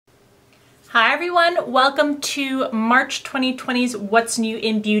Hi everyone, welcome to March 2020's What's New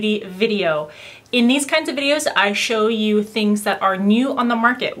in Beauty video. In these kinds of videos, I show you things that are new on the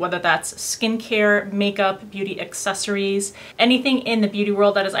market, whether that's skincare, makeup, beauty accessories, anything in the beauty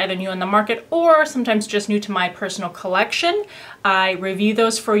world that is either new on the market or sometimes just new to my personal collection. I review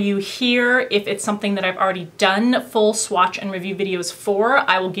those for you here. If it's something that I've already done full swatch and review videos for,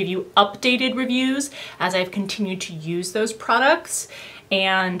 I will give you updated reviews as I've continued to use those products.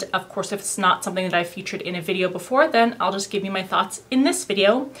 And of course, if it's not something that I've featured in a video before, then I'll just give you my thoughts in this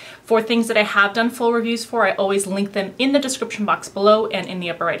video. For things that I have done full reviews for, I always link them in the description box below and in the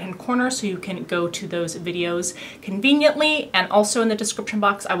upper right hand corner so you can go to those videos conveniently. And also in the description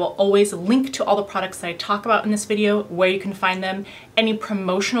box, I will always link to all the products that I talk about in this video, where you can find them, any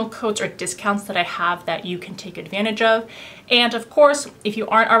promotional codes or discounts that I have that you can take advantage of. And of course, if you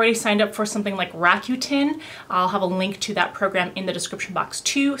aren't already signed up for something like Rakuten, I'll have a link to that program in the description box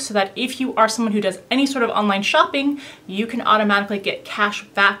too, so that if you are someone who does any sort of online shopping, you can automatically get cash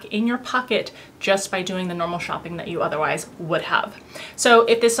back in your pocket just by doing the normal shopping that you otherwise would have. So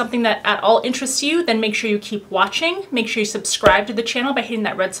if there's something that at all interests you, then make sure you keep watching. Make sure you subscribe to the channel by hitting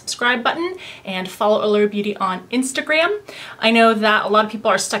that red subscribe button and follow Allure Beauty on Instagram. I know that a lot of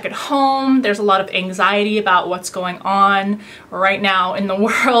people are stuck at home. There's a lot of anxiety about what's going on right now in the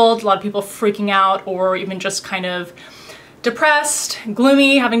world. A lot of people freaking out or even just kind of depressed,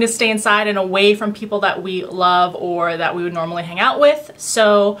 gloomy, having to stay inside and away from people that we love or that we would normally hang out with.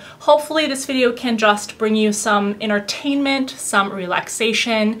 So hopefully this video can just bring you some entertainment, some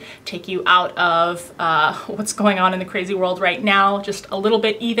relaxation, take you out of what's going on in the crazy world right now, just a little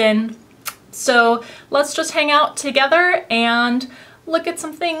bit even. So let's just hang out together and look at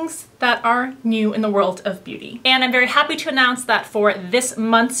some things that are new in the world of beauty. And I'm very happy to announce that for this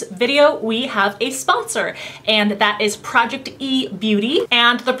month's video, we have a sponsor, and that is Project E Beauty.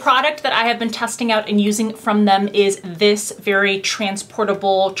 And the product that I have been testing out and using from them is this very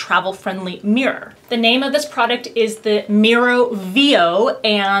transportable, travel-friendly mirror. The name of this product is the Miro VO,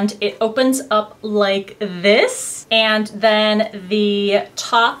 and it opens up like this. And then the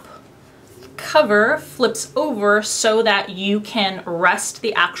top cover flips over so that you can rest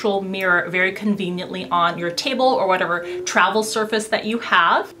the actual mirror very conveniently on your table or whatever travel surface that you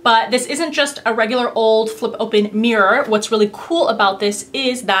have. But this isn't just a regular old flip open mirror. What's really cool about this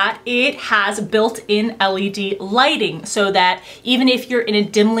is that it has built-in LED lighting, so that even if you're in a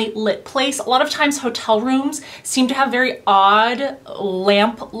dimly lit place, a lot of times hotel rooms seem to have very odd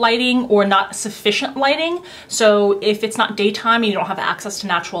lamp lighting or not sufficient lighting. So if it's not daytime and you don't have access to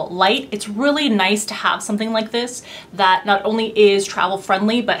natural light, it's really nice to have something like this that not only is travel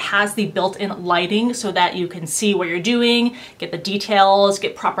friendly but has the built-in lighting so that you can see what you're doing, get the details,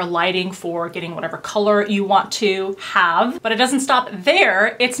 get proper lighting for getting whatever color you want to have. But it doesn't stop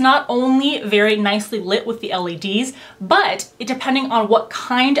there. It's not only very nicely lit with the LEDs, but depending on what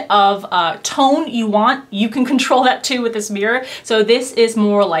kind of tone you want, you can control that too with this mirror. So this is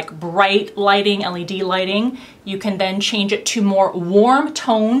more like bright lighting, LED lighting. You can then change it to more warm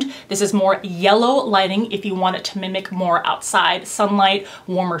toned. This is more yellow lighting if you want it to mimic more outside sunlight,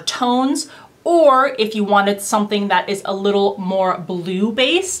 warmer tones. Or if you wanted something that is a little more blue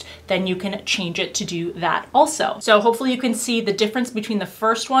based, then you can change it to do that also. So hopefully you can see the difference between the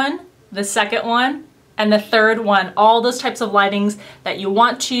first one, the second one, and the third one. All those types of lightings that you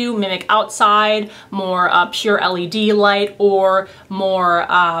want to mimic outside, more pure LED light or more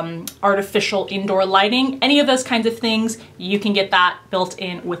artificial indoor lighting, any of those kinds of things, you can get that built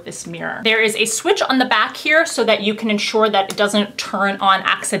in with this mirror. There is a switch on the back here so that you can ensure that it doesn't turn on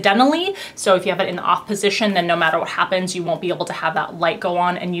accidentally. So if you have it in the off position, then no matter what happens, you won't be able to have that light go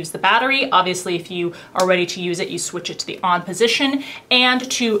on and use the battery. Obviously, if you are ready to use it, you switch it to the on position.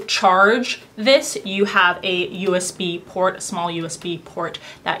 And to charge this, you have a USB port, a small USB port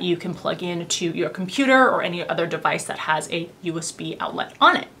that you can plug into your computer or any other device that has a USB outlet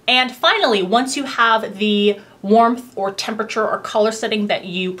on it. And finally, once you have the warmth or temperature or color setting that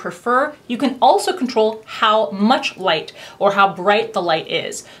you prefer, you can also control how much light or how bright the light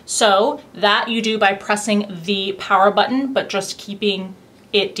is. So that you do by pressing the power button, but just keeping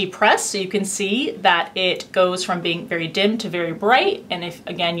it depressed, so you can see that it goes from being very dim to very bright. And if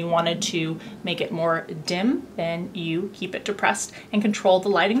again you wanted to make it more dim, then you keep it depressed and control the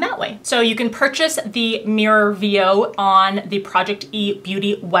lighting that way. So you can purchase the Mirror VO on the Project E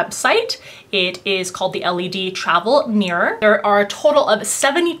Beauty website. It is called the LED Travel Mirror. There are a total of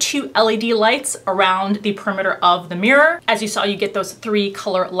 72 LED lights around the perimeter of the mirror. As you saw, you get those 3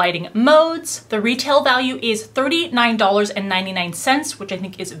 color lighting modes. The retail value is $39.99, which I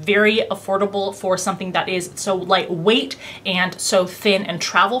think is very affordable for something that is so lightweight and so thin and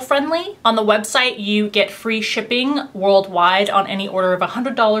travel friendly. On the website, you get free shipping worldwide on any order of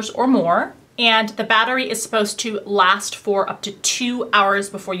 $100 or more. And the battery is supposed to last for up to 2 hours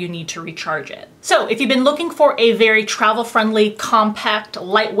before you need to recharge it. So if you've been looking for a very travel-friendly, compact,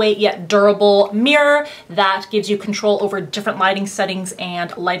 lightweight yet durable mirror that gives you control over different lighting settings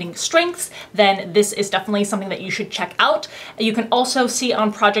and lighting strengths, then this is definitely something that you should check out. You can also see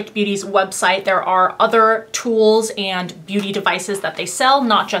on Project Beauty's website there are other tools and beauty devices that they sell,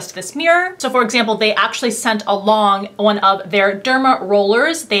 not just this mirror. So for example, they actually sent along one of their derma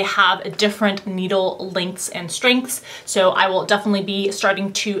rollers. They have different needle lengths and strengths, so I will definitely be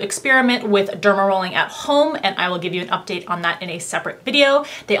starting to experiment with derma rolling at home, and I will give you an update on that in a separate video.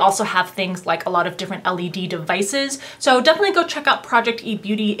 They also have things like a lot of different LED devices, so definitely go check out Project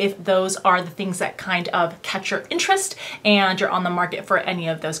eBeauty if those are the things that kind of catch your interest and you're on the market for any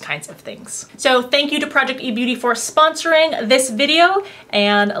of those kinds of things. So thank you to Project eBeauty for sponsoring this video,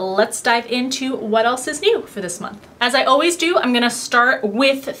 and let's dive into what else is new for this month. As I always do, I'm gonna start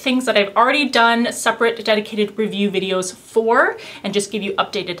with things that I've already done separate dedicated review videos for and just give you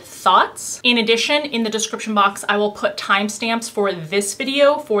updated thoughts. In addition, in the description box, I will put timestamps for this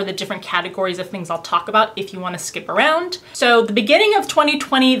video for the different categories of things I'll talk about if you want to skip around. So the beginning of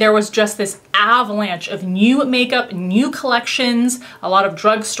 2020, there was just this avalanche of new makeup, new collections, a lot of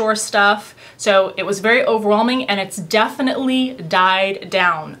drugstore stuff. So it was very overwhelming, and it's definitely died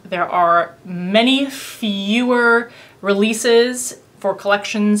down. There are many fewer releases for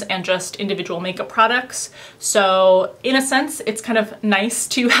collections and just individual makeup products. So in a sense, it's kind of nice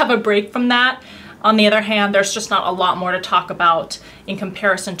to have a break from that. On the other hand, there's just not a lot more to talk about in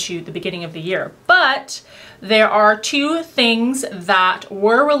comparison to the beginning of the year. But there are two things that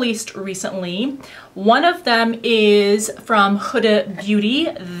were released recently. One of them is from Huda Beauty.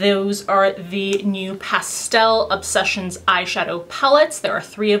 Those are the new Pastel Obsessions eyeshadow palettes. There are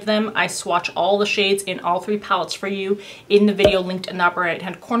 3 of them. I swatch all the shades in all 3 palettes for you in the video linked in the upper right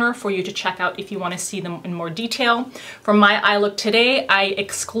hand corner for you to check out if you want to see them in more detail. For my eye look today, I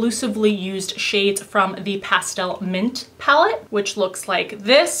exclusively used shades from the Pastel Mint palette, which looks like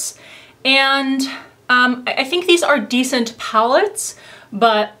this. And I think these are decent palettes,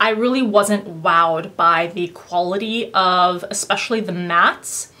 but I really wasn't wowed by the quality of especially the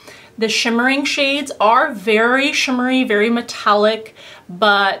mattes. The shimmering shades are very shimmery, very metallic,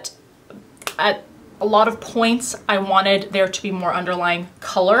 but at a lot of points I wanted there to be more underlying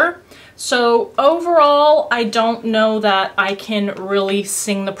color. So overall, I don't know that I can really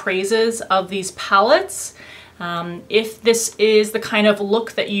sing the praises of these palettes. If this is the kind of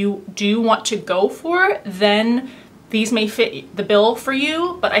look that you do want to go for, then these may fit the bill for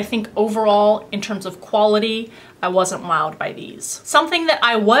you, but I think overall, in terms of quality, I wasn't wowed by these. Something that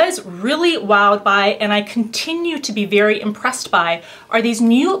I was really wowed by, and I continue to be very impressed by, are these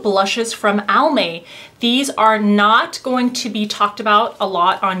new blushes from Almay. These are not going to be talked about a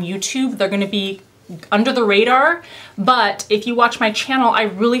lot on YouTube. They're going to be under the radar, but if you watch my channel, I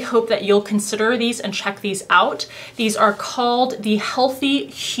really hope that you'll consider these and check these out. These are called the Healthy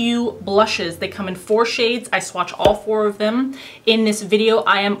Hue blushes. They come in 4 shades. I swatch all 4 of them. In this video,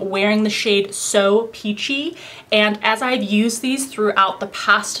 I am wearing the shade So Peachy, and as I've used these throughout the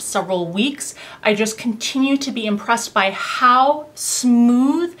past several weeks, I just continue to be impressed by how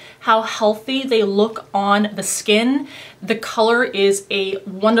smooth, how healthy they look on the skin. The color is a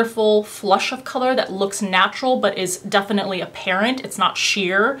wonderful flush of color that looks natural but is definitely apparent. It's not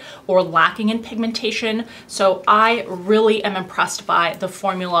sheer or lacking in pigmentation. So I really am impressed by the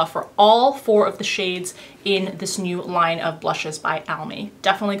formula for all 4 of the shades in this new line of blushes by Almay.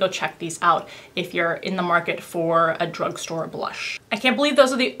 Definitely go check these out if you're in the market for a drugstore blush. I can't believe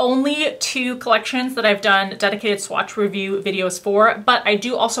those are the only 2 collections that I've done dedicated swatch review videos for, but I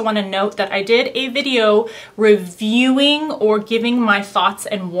do also want to note that I did a video reviewing or giving my thoughts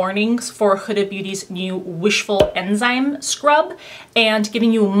and warnings for Huda Beauty's new Wishful Enzyme scrub and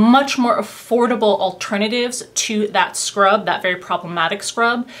giving you much more affordable alternatives to that scrub, that very problematic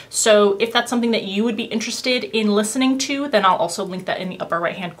scrub. So if that's something that you would be interested in listening to, then I'll also link that in the upper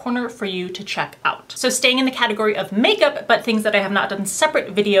right hand corner for you to check out. So staying in the category of makeup, but things that I have not done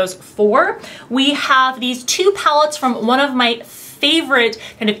separate videos for, we have these 2 palettes from one of my favorite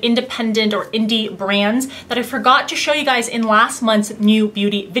kind of independent or indie brands that I forgot to show you guys in last month's new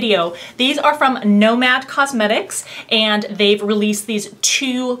beauty video. These are from Nomad Cosmetics, and they've released these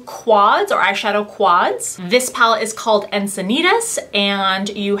 2 quads or eyeshadow quads. This palette is called Encinitas, and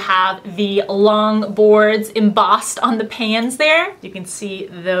you have the long boards embossed on the pans there. You can see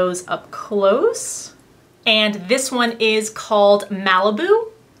those up close. And this one is called Malibu,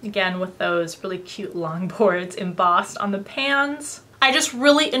 again with those really cute longboards embossed on the pans. I just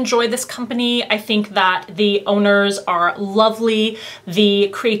really enjoy this company. I think that the owners are lovely. The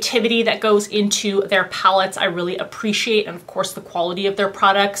creativity that goes into their palettes I really appreciate, and of course the quality of their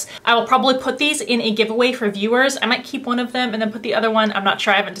products. I will probably put these in a giveaway for viewers. I might keep one of them and then put the other one. I'm not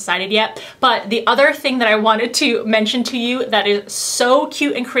sure, I haven't decided yet. But the other thing that I wanted to mention to you that is so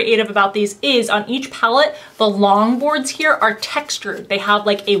cute and creative about these is on each palette, the longboards here are textured. They have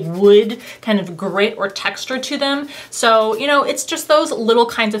like a wood kind of grit or texture to them. So, you know, it's just those little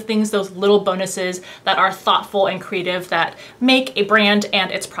kinds of things, those little bonuses that are thoughtful and creative that make a brand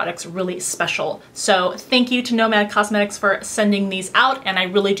and its products really special. So thank you to Nomad Cosmetics for sending these out, and I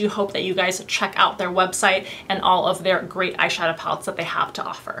really do hope that you guys check out their website and all of their great eyeshadow palettes that they have to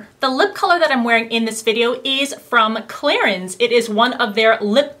offer. The lip color that I'm wearing in this video is from Clarins. It is one of their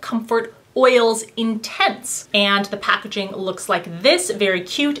Lip Comfort Oils Intense, and the packaging looks like this, very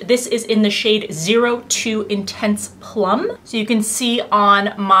cute. This is in the shade 02 Intense Plum. So you can see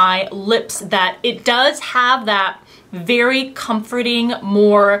on my lips that it does have that very comforting,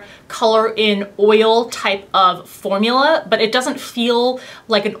 more color in oil type of formula, but it doesn't feel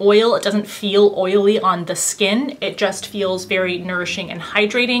like an oil. It doesn't feel oily on the skin. It just feels very nourishing and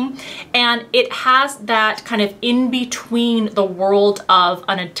hydrating. And it has that kind of in between the world of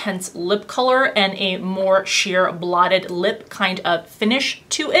an intense lip color and a more sheer blotted lip kind of finish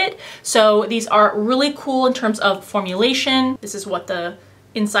to it. So these are really cool in terms of formulation. This is what the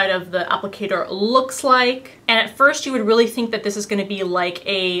inside of the applicator looks like. And at first you would really think that this is going to be like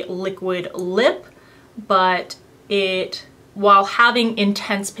a liquid lip, but it, while having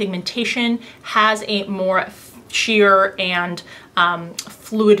intense pigmentation, has a more sheer and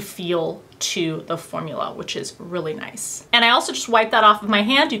fluid feel to the formula, which is really nice. And I also just wiped that off of my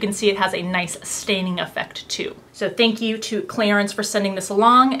hand. You can see it has a nice staining effect too. So thank you to Clarins for sending this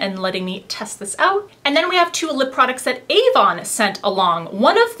along and letting me test this out. And then we have two lip products that Avon sent along.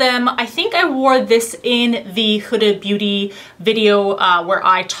 One of them, I think I wore this in the Huda Beauty video where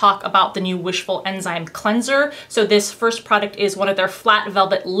I talk about the new Wishful Enzyme Cleanser. So this first product is one of their flat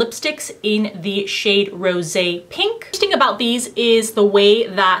velvet lipsticks in the shade Rosé Pink. The thing about these is the way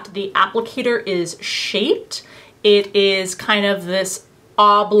that the applicator is shaped. It is kind of this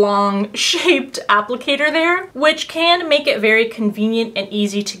oblong shaped applicator there, which can make it very convenient and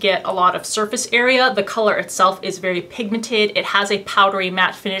easy to get a lot of surface area. The color itself is very pigmented. It has a powdery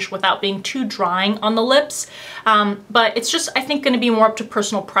matte finish without being too drying on the lips. But it's just, I think, going to be more up to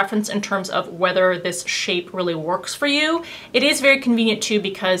personal preference in terms of whether this shape really works for you. It is very convenient too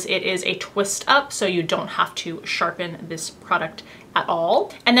because it is a twist up, so you don't have to sharpen this product at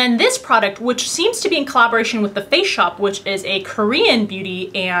all. And then this product, which seems to be in collaboration with The Face Shop, which is a Korean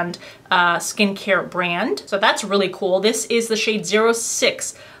beauty and skincare brand. So that's really cool. This is the shade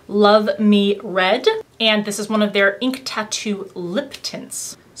 06 Love Me Red. And this is one of their ink tattoo lip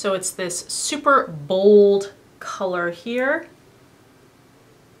tints. So it's this super bold color here.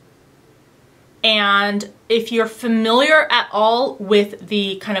 And if you're familiar at all with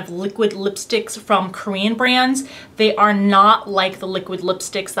the kind of liquid lipsticks from Korean brands, they are not like the liquid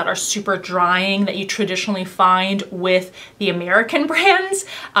lipsticks that are super drying that you traditionally find with the American brands.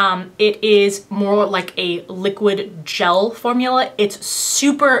 It is more like a liquid gel formula. It's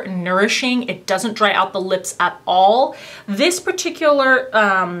super nourishing. It doesn't dry out the lips at all. This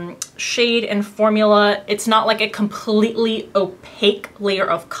particular shade and formula, it's not like a completely opaque layer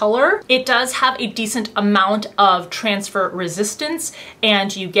of color. It does have a decent amount of transfer resistance,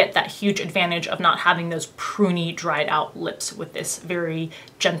 and you get that huge advantage of not having those pruny, dried out lips with this very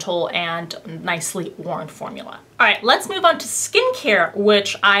gentle and nicely worn formula. All right, let's move on to skincare,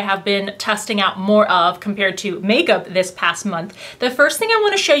 which I have been testing out more of compared to makeup this past month. The first thing I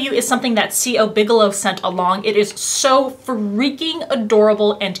want to show you is something that C.O. Bigelow sent along. It is so freaking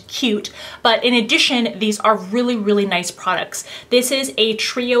adorable and cute, but in addition, these are really, really nice products. This is a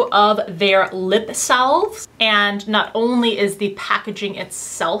trio of their lip salves, and not only is the packaging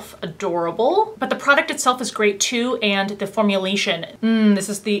itself adorable, but the product itself is great too, and the formulation. This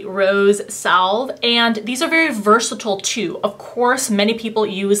is the Rose Salve, and these are very versatile too. Of course, many people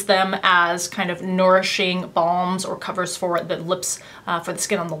use them as kind of nourishing balms or covers for the lips, for the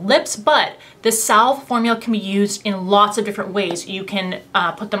skin on the lips, but the salve formula can be used in lots of different ways. You can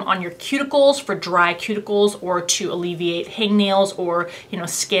put them on your cuticles for dry cuticles or to alleviate hangnails or, you know,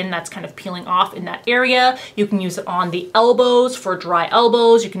 skin that's kind of peeling off in that area. You can use it on the elbows for dry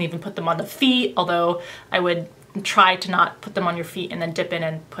elbows. You can even put them on the feet, although I would try to not put them on your feet and then dip in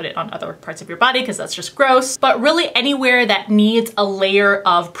and put it on other parts of your body because that's just gross. But really anywhere that needs a layer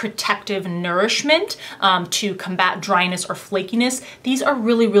of protective nourishment to combat dryness or flakiness, these are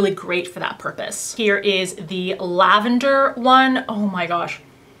really, really great for that purpose. Here is the lavender one. Oh my gosh.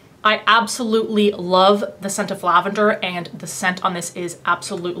 I absolutely love the scent of lavender, and the scent on this is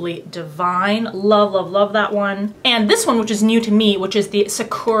absolutely divine. Love, love, love that one. And this one, which is new to me, which is the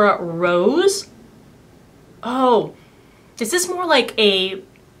Sakura Rose. Oh, is this more like a,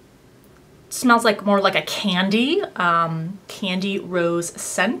 smells like more like a candy rose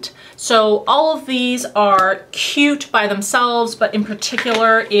scent. So all of these are cute by themselves, but in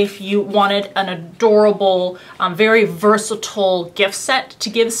particular, if you wanted an adorable, very versatile gift set to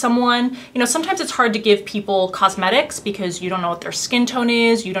give someone, you know, sometimes it's hard to give people cosmetics because you don't know what their skin tone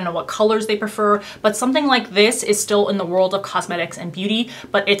is, you don't know what colors they prefer, but something like this is still in the world of cosmetics and beauty,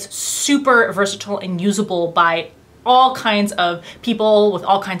 but it's super versatile and usable by all kinds of people with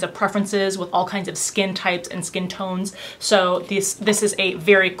all kinds of preferences, with all kinds of skin types and skin tones. So this is a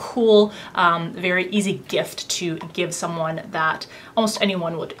very cool, very easy gift to give someone that almost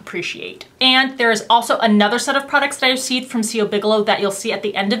anyone would appreciate. And there's also another set of products that I received from CO Bigelow that you'll see at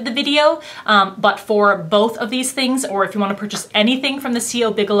the end of the video. But for both of these things, or if you want to purchase anything from the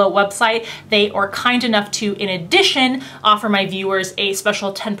CO Bigelow website, they are kind enough to, in addition, offer my viewers a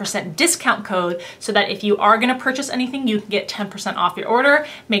special 10% discount code so that if you are going to purchase anything, you can get 10% off your order.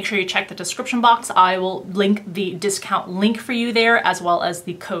 Make sure you check the description box. I will link the discount link for you there, as well as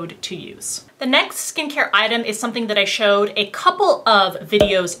the code to use. The next skincare item is something that I showed a couple of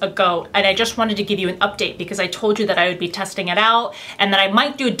videos ago, and I just wanted to give you an update because I told you that I would be testing it out and that I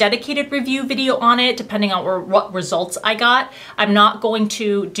might do a dedicated review video on it depending on what results I got. I'm not going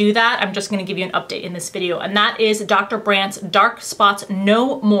to do that. I'm just going to give you an update in this video, and that is Dr. Brandt's Dark Spots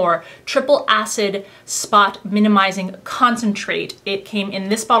No More Triple Acid Spot Minimizing Concentrate. It came in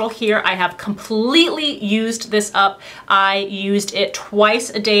this bottle here. I have completely used this up. I used it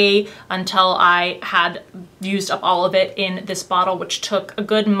twice a day until I had used up all of it in this bottle, which took a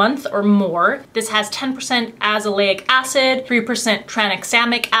good month or more. This has 10% azelaic acid, 3%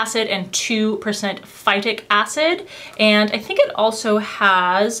 tranexamic acid, and 2% phytic acid. And I think it also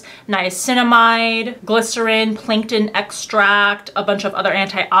has niacinamide, glycerin, plankton extract, a bunch of other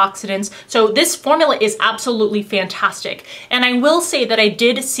antioxidants. So this formula is absolutely fantastic. And I will say that I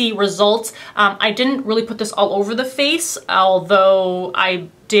did see results. I didn't really put this all over the face, although I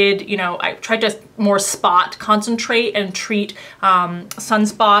did, you know, I tried to more spot concentrate and treat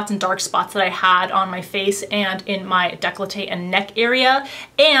sunspots and dark spots that I had on my face and in my décolleté and neck area,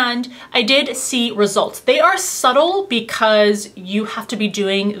 and I did see results. They are subtle because you have to be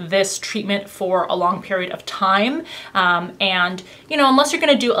doing this treatment for a long period of time, and you know, unless you're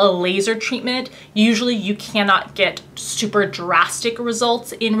going to do a laser treatment, usually you cannot get super drastic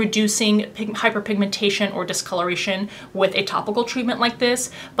results in reducing hyperpigmentation or discoloration with a topical treatment like this.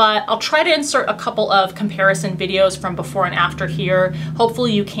 But I'll try to insert a couple of comparison videos from before and after here.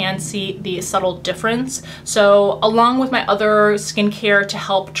 Hopefully you can see the subtle difference. So along with my other skincare to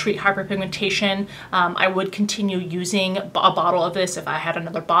help treat hyperpigmentation, I would continue using a bottle of this if I had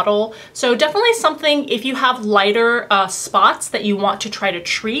another bottle. So definitely something, if you have lighter spots that you want to try to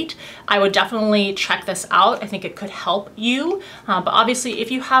treat, I would definitely check this out. I think it could help you. But obviously if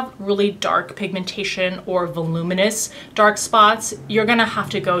you have really dark pigmentation or voluminous dark spots, you're gonna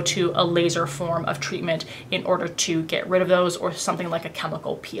have to go to a laser form of treatment in order to get rid of those, or something like a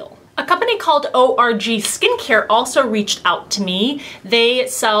chemical peel. A company called O.R.G Skincare also reached out to me. They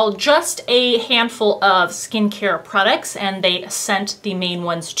sell just a handful of skincare products, and they sent the main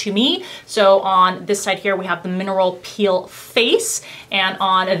ones to me. So on this side here, we have the Mineral Peel Face, and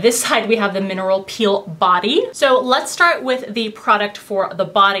on this side, we have the Mineral Peel Body. So let's start with the product for the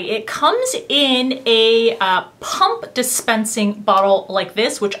body. It comes in a pump dispensing bottle like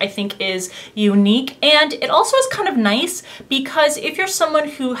this, which I think is unique. And it also is kind of nice because if you're someone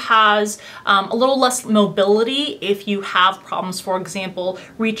who has a little less mobility, if you have problems, for example,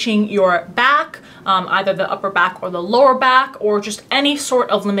 reaching your back, either the upper back or the lower back, or just any sort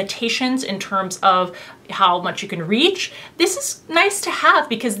of limitations in terms of how much you can reach, this is nice to have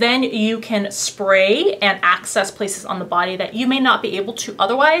because then you can spray and access places on the body that you may not be able to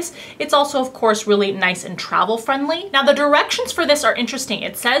otherwise. It's also, of course, really nice and travel friendly. Now, the directions for this are interesting.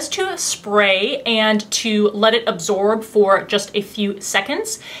 It says to spray and to let it absorb for just a few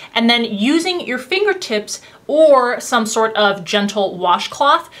seconds, and then using your fingertips or some sort of gentle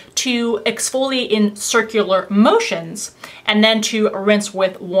washcloth to exfoliate in circular motions, and then to rinse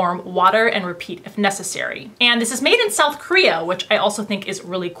with warm water and repeat if necessary. And this is made in South Korea, which I also think is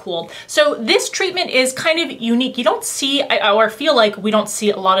really cool. So this treatment is kind of unique. You don't see, or I feel like we don't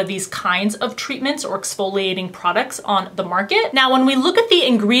see a lot of these kinds of treatments or exfoliating products on the market. Now, when we look at the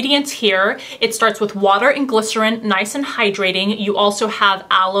ingredients here, it starts with water and glycerin, nice and hydrating. You also have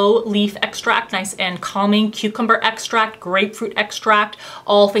aloe leaf extract, nice and calming, cucumber extract, grapefruit extract,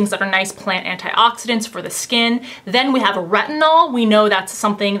 all things that are nice plant antioxidants for the skin. Then we have retinol. We know that's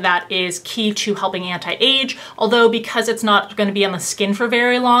something that is key to helping anti-age, although because it's not going to be on the skin for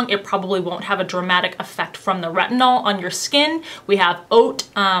very long, it probably won't have a dramatic effect from the retinol on your skin. We have oat,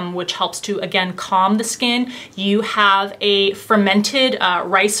 which helps to, again, calm the skin. You have a fermented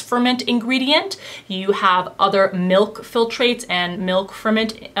rice ferment ingredient. You have other milk filtrates and milk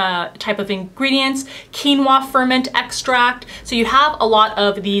ferment type of ingredients, quinoa ferment extract. So you have a lot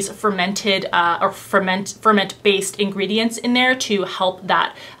of these fermented or ferment-based ingredients in there to help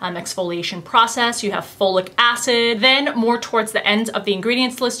that exfoliation process. You have folic acid. Then more towards the ends of the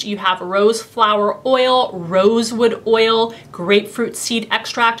ingredients list, you have rose flower oil, rosewood oil, grapefruit seed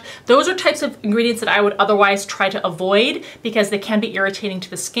extract. Those are types of ingredients that I would otherwise try to avoid because they can be irritating to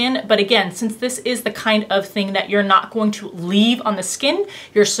the skin. But again, since this is the kind of thing that you're not going to leave on the skin,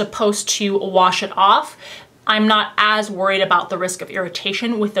 you're supposed to wash it off. I'm not as worried about the risk of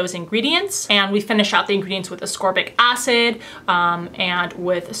irritation with those ingredients. And we finish out the ingredients with ascorbic acid and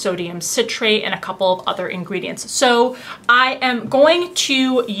with sodium citrate and a couple of other ingredients. So I am going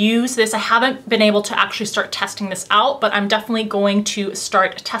to use this. I haven't been able to actually start testing this out, but I'm definitely going to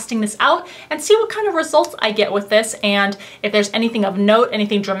start testing this out and see what kind of results I get with this. And if there's anything of note,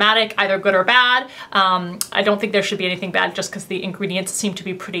 anything dramatic, either good or bad, I don't think there should be anything bad just because the ingredients seem to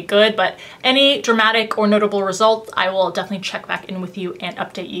be pretty good, but any dramatic or notable results, I will definitely check back in with you and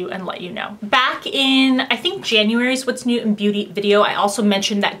update you and let you know. Back in, I think, January's What's New in Beauty video, I also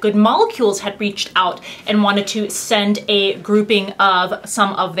mentioned that Good Molecules had reached out and wanted to send a grouping of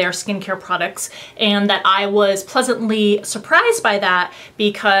some of their skincare products, and that I was pleasantly surprised by that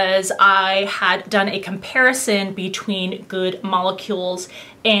because I had done a comparison between Good Molecules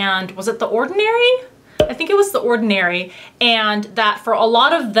and, was it The Ordinary? I think it was The Ordinary, and that for a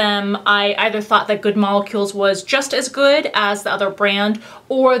lot of them, I either thought that Good Molecules was just as good as the other brand,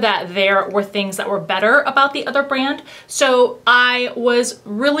 or that there were things that were better about the other brand. So I was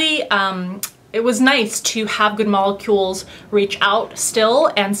really, it was nice to have Good Molecules reach out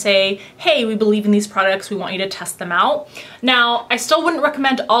still and say, hey, we believe in these products, we want you to test them out. Now, I still wouldn't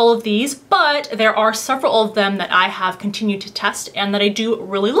recommend all of these, but there are several of them that I have continued to test and that I do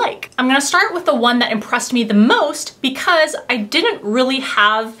really like. I'm gonna start with the one that impressed me the most because I didn't really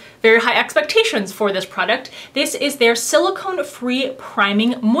have very high expectations for this product. This is their silicone-free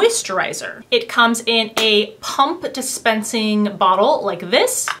priming moisturizer. It comes in a pump dispensing bottle like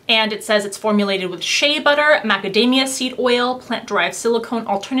this, and it says it's formulated with shea butter, macadamia seed oil, plant-derived silicone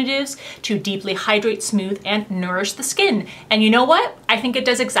alternatives to deeply hydrate, smooth, and nourish the skin. And you know what? I think it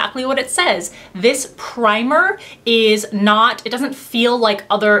does exactly what it says. This primer is not, it doesn't feel like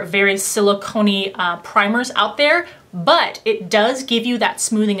other very silicone-y primers out there, but it does give you that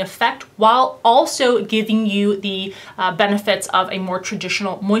smoothing effect while also giving you the benefits of a more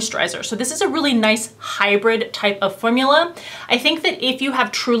traditional moisturizer. So this is a really nice hybrid type of formula. I think that if you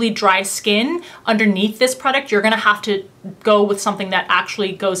have truly dry skin underneath this product, you're gonna have to go with something that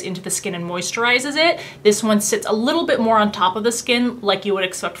actually goes into the skin and moisturizes it. This one sits a little bit more on top of the skin like you would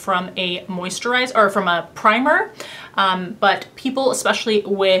expect from a moisturizer or from a primer. But people, especially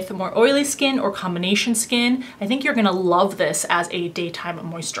with more oily skin or combination skin, I think you're gonna love this as a daytime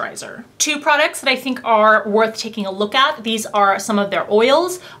moisturizer. Two products that I think are worth taking a look at. These are some of their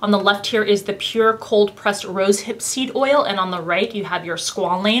oils. On the left here is the pure cold pressed rosehip seed oil, and on the right you have your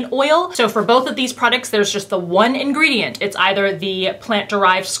squalane oil. So for both of these products, there's just the one ingredient. It's either the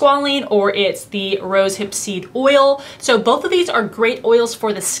plant-derived squalane or it's the rosehip seed oil. So both of these are great oils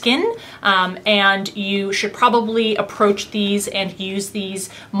for the skin, and you should probably approach these and use these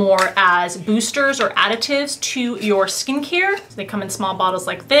more as boosters or additives to your skincare. So they come in small bottles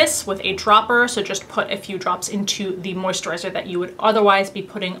like this with a dropper, so just put a few drops into the moisturizer that you would otherwise be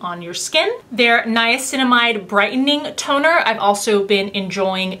putting on your skin. Their niacinamide brightening toner I've also been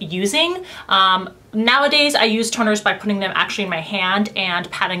enjoying using. Nowadays, I use toners by putting them actually in my hand and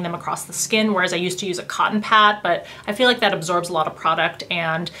patting them across the skin, whereas I used to use a cotton pad, but I feel like that absorbs a lot of product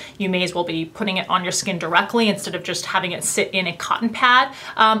and you may as well be putting it on your skin directly instead of just having it sit in a cotton pad.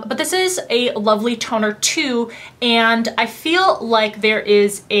 But this is a lovely toner too, and I feel like there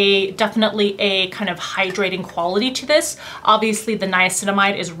is definitely a kind of hydrating quality to this. Obviously, the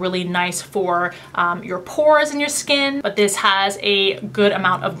niacinamide is really nice for your pores in your skin, but this has a good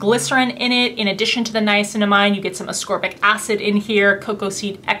amount of glycerin in it. In addition to the niacinamide, you get some ascorbic acid in here, cocoa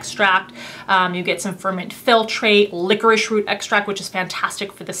seed extract, you get some ferment filtrate, licorice root extract, which is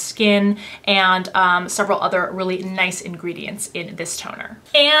fantastic for the skin, and several other really nice ingredients in this toner.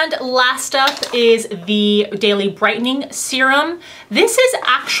 And last up is the Daily Brightening Serum. This is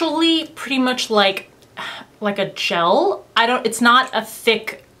actually pretty much like a gel. It's not a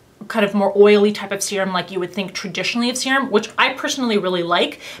thick, kind of more oily type of serum like you would think traditionally of serum, which I personally really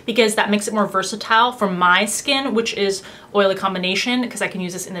like because that makes it more versatile for my skin, which is oily combination, because I can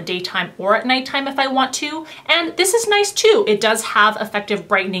use this in the daytime or at nighttime if I want to. And this is nice too. It does have effective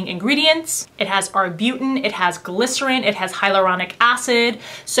brightening ingredients. It has arbutin, it has glycerin, it has hyaluronic acid.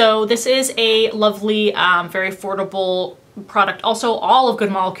 So this is a lovely, very affordable product. Also, all of Good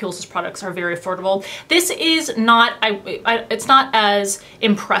Molecules' products are very affordable. This is not, it's not as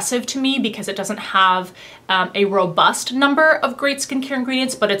impressive to me because it doesn't have a robust number of great skincare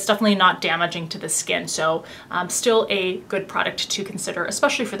ingredients, but it's definitely not damaging to the skin. So still a good product to consider,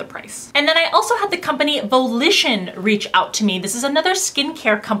 especially for the price. And then I also had the company Volition reach out to me. This is another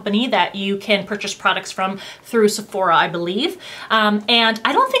skincare company that you can purchase products from through Sephora, I believe. And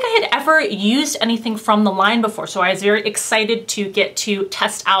I don't think I had ever used anything from the line before, so I was very excited to get to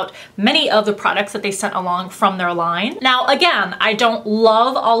test out many of the products that they sent along from their line. Now, again, I don't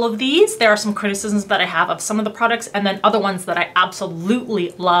love all of these. There are some criticisms that I have of some of the products and then other ones that I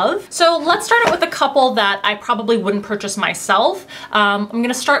absolutely love. So let's start out with a couple that I probably wouldn't purchase myself. I'm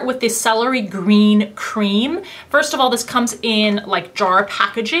gonna start with the Celery Green Cream. First of all, this comes in like jar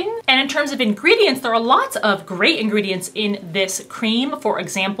packaging. And in terms of ingredients, there are lots of great ingredients in this cream. For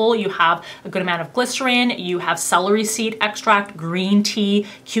example, you have a good amount of glycerin, you have celery seed extract, green tea,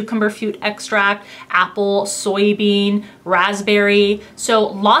 cucumber fruit extract, apple, soybean, raspberry. So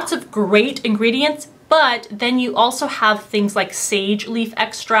lots of great ingredients. But then you also have things like sage leaf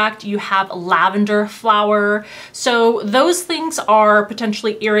extract, you have lavender flower. So those things are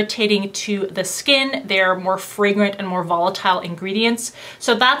potentially irritating to the skin. They're more fragrant and more volatile ingredients.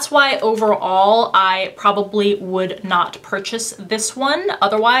 So that's why overall I probably would not purchase this one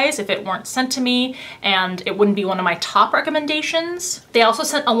otherwise if it weren't sent to me, and it wouldn't be one of my top recommendations. They also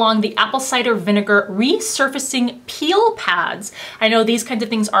sent along the apple cider vinegar resurfacing peel pads. I know these kinds of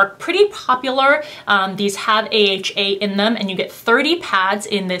things are pretty popular. These have AHA in them, and you get 30 pads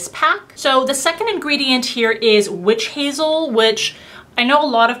in this pack. So the second ingredient here is witch hazel, which I know a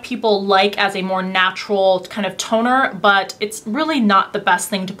lot of people like as a more natural kind of toner, but it's really not the best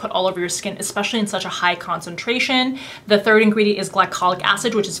thing to put all over your skin, especially in such a high concentration. The third ingredient is glycolic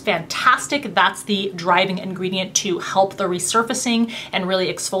acid, which is fantastic. That's the driving ingredient to help the resurfacing and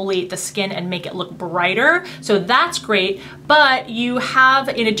really exfoliate the skin and make it look brighter. So that's great. But you have,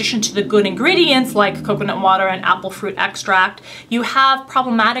 in addition to the good ingredients like coconut water and apple fruit extract, you have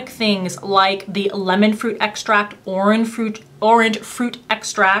problematic things like the lemon fruit extract, orange fruit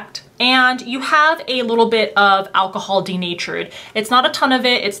extract, and you have a little bit of alcohol denatured. It's not a ton of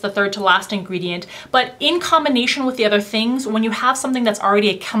it, it's the third to last ingredient, but in combination with the other things, when you have something that's already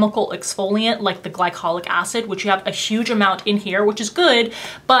a chemical exfoliant like the glycolic acid, which you have a huge amount in here, which is good,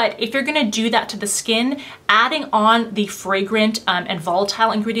 but if you're gonna do that to the skin, adding on the fragrant and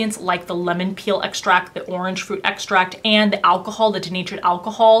volatile ingredients like the lemon peel extract, the orange fruit extract, and the alcohol, the denatured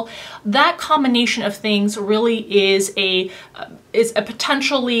alcohol, that combination of things really is a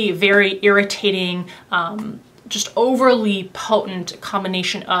potentially very irritating, just overly potent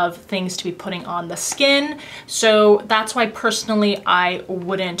combination of things to be putting on the skin. So that's why personally I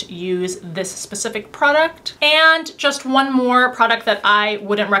wouldn't use this specific product. And just one more product that I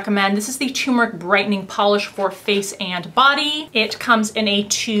wouldn't recommend. This is the Turmeric Brightening Polish for face and body. It comes in a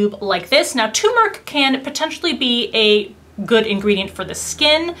tube like this. Now, turmeric can potentially be a good ingredient for the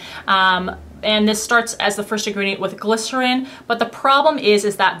skin. And this starts as the first ingredient with glycerin, but the problem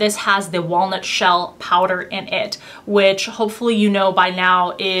is that this has the walnut shell powder in it, which hopefully you know by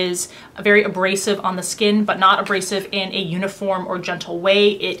now is very abrasive on the skin, but not abrasive in a uniform or gentle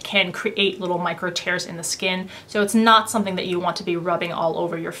way. It can create little micro tears in the skin, so it's not something that you want to be rubbing all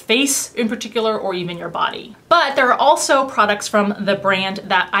over your face in particular, or even your body. But there are also products from the brand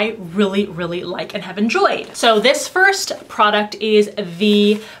that I really, really like and have enjoyed. So this first product is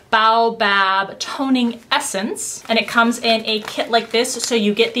the Baobab Toning Essence, and it comes in a kit like this, so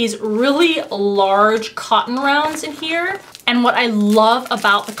you get these really large cotton rounds in here. And what I love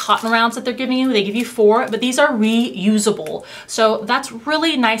about the cotton rounds that they're giving you, they give you 4, but these are reusable. So that's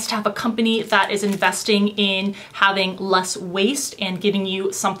really nice to have a company that is investing in having less waste and giving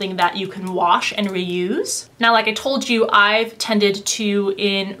you something that you can wash and reuse. Now, like I told you, I've tended to,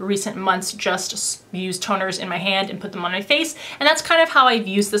 in recent months, just use toners in my hand and put them on my face. And that's kind of how I've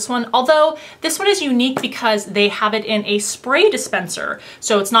used this one. Although this one is unique because they have it in a spray dispenser.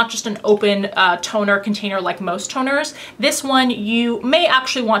 So it's not just an open toner container like most toners. This one you may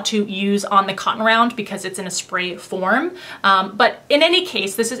actually want to use on the cotton round because it's in a spray form. But in any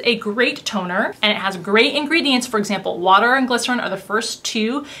case, this is a great toner and it has great ingredients. For example, water and glycerin are the first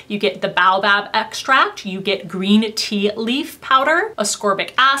 2. You get the baobab extract, you get green tea leaf powder,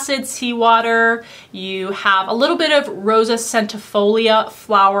 ascorbic acid, seawater, you have a little bit of Rosa centifolia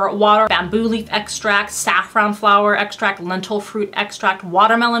flower water, bamboo leaf extract, saffron flower extract, lentil fruit extract,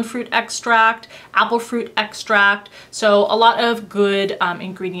 watermelon fruit extract, apple fruit extract. So a lot of good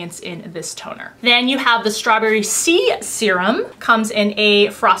ingredients in this toner. Then you have the strawberry sea serum, comes in a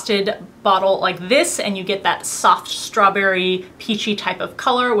frosted bottle like this, and you get that soft strawberry peachy type of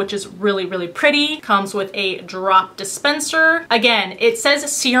color, which is really, really pretty. Comes with a drop dispenser. Again, it says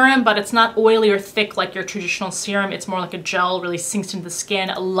serum, but it's not oily or thick like your traditional serum. It's more like a gel, really sinks into the skin,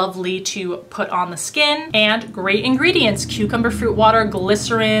 lovely to put on the skin. And great ingredients: cucumber fruit water,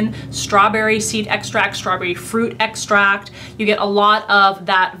 glycerin, strawberry seed extract, strawberry fruit extract. You get a lot of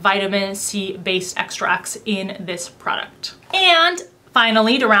that vitamin C based extracts in this product. And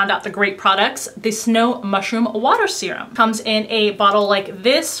finally, to round out the great products, the Snow Mushroom Water Serum comes in a bottle like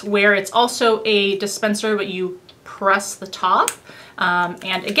this, where it's also a dispenser, but you press the top.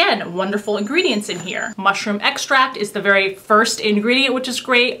 And again, wonderful ingredients in here. Mushroom extract is the very first ingredient, which is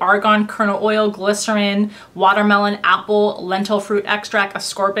great. Argan kernel oil, glycerin, watermelon, apple, lentil fruit extract,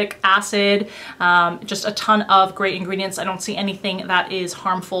 ascorbic acid, just a ton of great ingredients. I don't see anything that is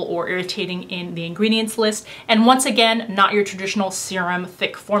harmful or irritating in the ingredients list. And once again, not your traditional serum,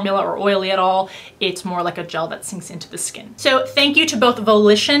 thick formula or oily at all. It's more like a gel that sinks into the skin. So thank you to both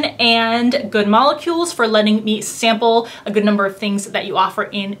Volition and Good Molecules for letting me sample a good number of things that you offer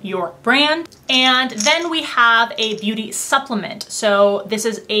in your brand. And then we have a beauty supplement. So this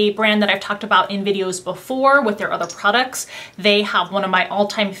is a brand that I've talked about in videos before with their other products. They have one of my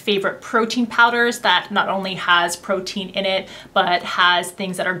all-time favorite protein powders that not only has protein in it, but has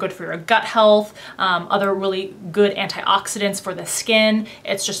things that are good for your gut health, other really good antioxidants for the skin.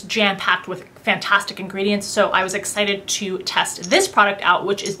 It's just jam-packed with fantastic ingredients. So I was excited to test this product out,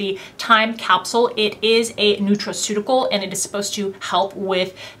 which is the Time Capsule. It is a nutraceutical and it is supposed to help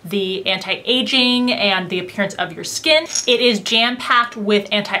with the anti-aging and the appearance of your skin. It is jam-packed with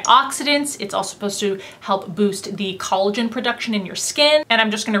antioxidants. It's also supposed to help boost the collagen production in your skin. And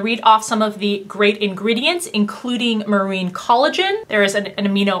I'm just gonna read off some of the great ingredients, including marine collagen. There is an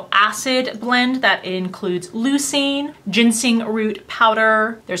amino acid blend that includes leucine, ginseng root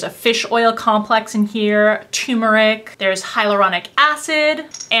powder. There's a fish oil complex in here, turmeric, there's hyaluronic acid,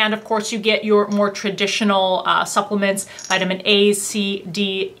 and of course you get your more traditional supplements, vitamin A, C,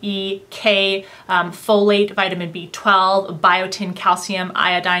 D, E, K, folate, vitamin B12, biotin, calcium,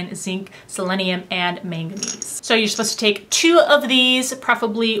 iodine, zinc, selenium, and manganese. So you're supposed to take 2 of these,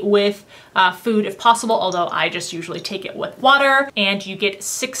 preferably with food if possible, although I just usually take it with water, and you get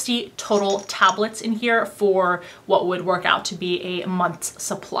 60 total tablets in here for what would work out to be a month's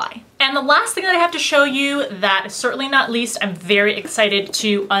supply. And the last thing that I have to show you, that is certainly not least, I'm very excited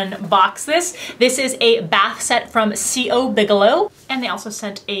to unbox this. This is a bath set from C.O. Bigelow, and they also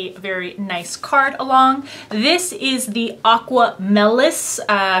sent a very nice card along. This is the Aqua Melis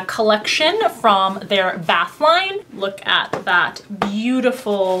collection from their bath line. Look at that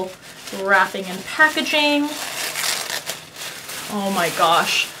beautiful wrapping and packaging. Oh my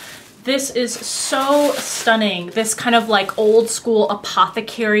gosh. This is so stunning. This kind of like old school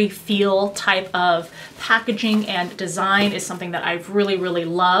apothecary feel type of packaging and design is something that I've really, really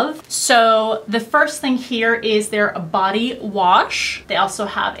loved. So the first thing here is their body wash. They also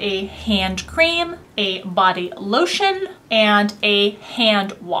have a hand cream, a body lotion, and a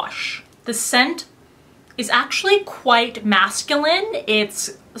hand wash. The scent is actually quite masculine.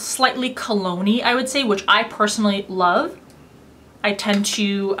 It's slightly cologne-y, I would say, which I personally love. I tend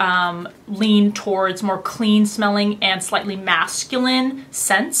to lean towards more clean smelling and slightly masculine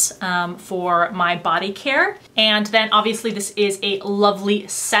scents for my body care. And then obviously this is a lovely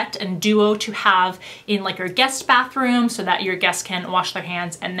set and duo to have in like your guest bathroom so that your guests can wash their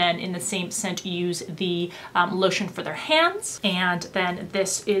hands and then in the same scent use the lotion for their hands. And then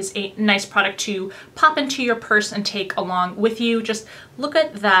this is a nice product to pop into your purse and take along with you. Just look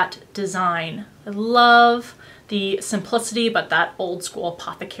at that design. I love the simplicity, but that old school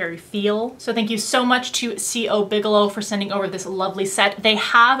apothecary feel. So thank you so much to CO Bigelow for sending over this lovely set. They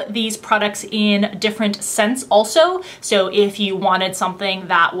have these products in different scents also. So if you wanted something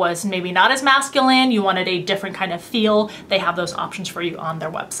that was maybe not as masculine, you wanted a different kind of feel, they have those options for you on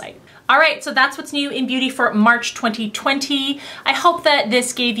their website. All right, so that's what's new in beauty for March 2020. I hope that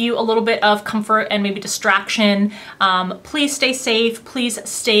this gave you a little bit of comfort and maybe distraction. Please stay safe. Please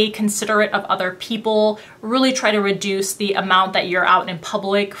stay considerate of other people. Really try to reduce the amount that you're out in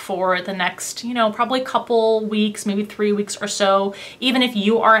public for the next, probably couple weeks, maybe 3 weeks or so. Even if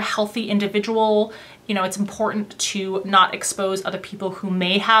you are a healthy individual, it's important to not expose other people who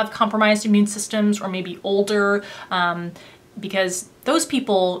may have compromised immune systems or maybe older, because those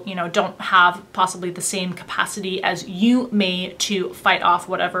people, don't have possibly the same capacity as you may to fight off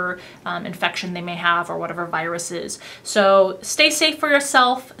whatever infection they may have or whatever viruses. So stay safe for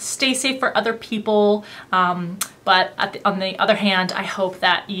yourself, stay safe for other people. But on the other hand, I hope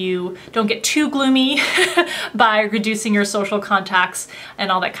that you don't get too gloomy by reducing your social contacts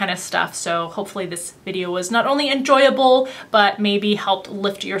and all that kind of stuff. So hopefully this video was not only enjoyable, but maybe helped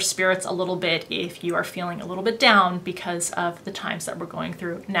lift your spirits a little bit if you are feeling a little bit down because of the times that we're going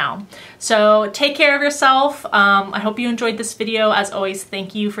through now. So take care of yourself. I hope you enjoyed this video. As always,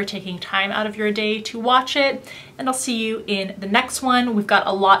 thank you for taking time out of your day to watch it, and I'll see you in the next one. We've got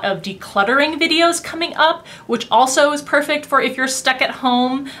a lot of decluttering videos coming up, which also is perfect for if you're stuck at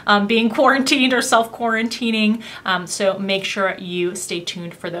home being quarantined or self-quarantining. So make sure you stay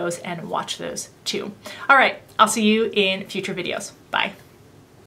tuned for those and watch those too. All right, I'll see you in future videos. Bye.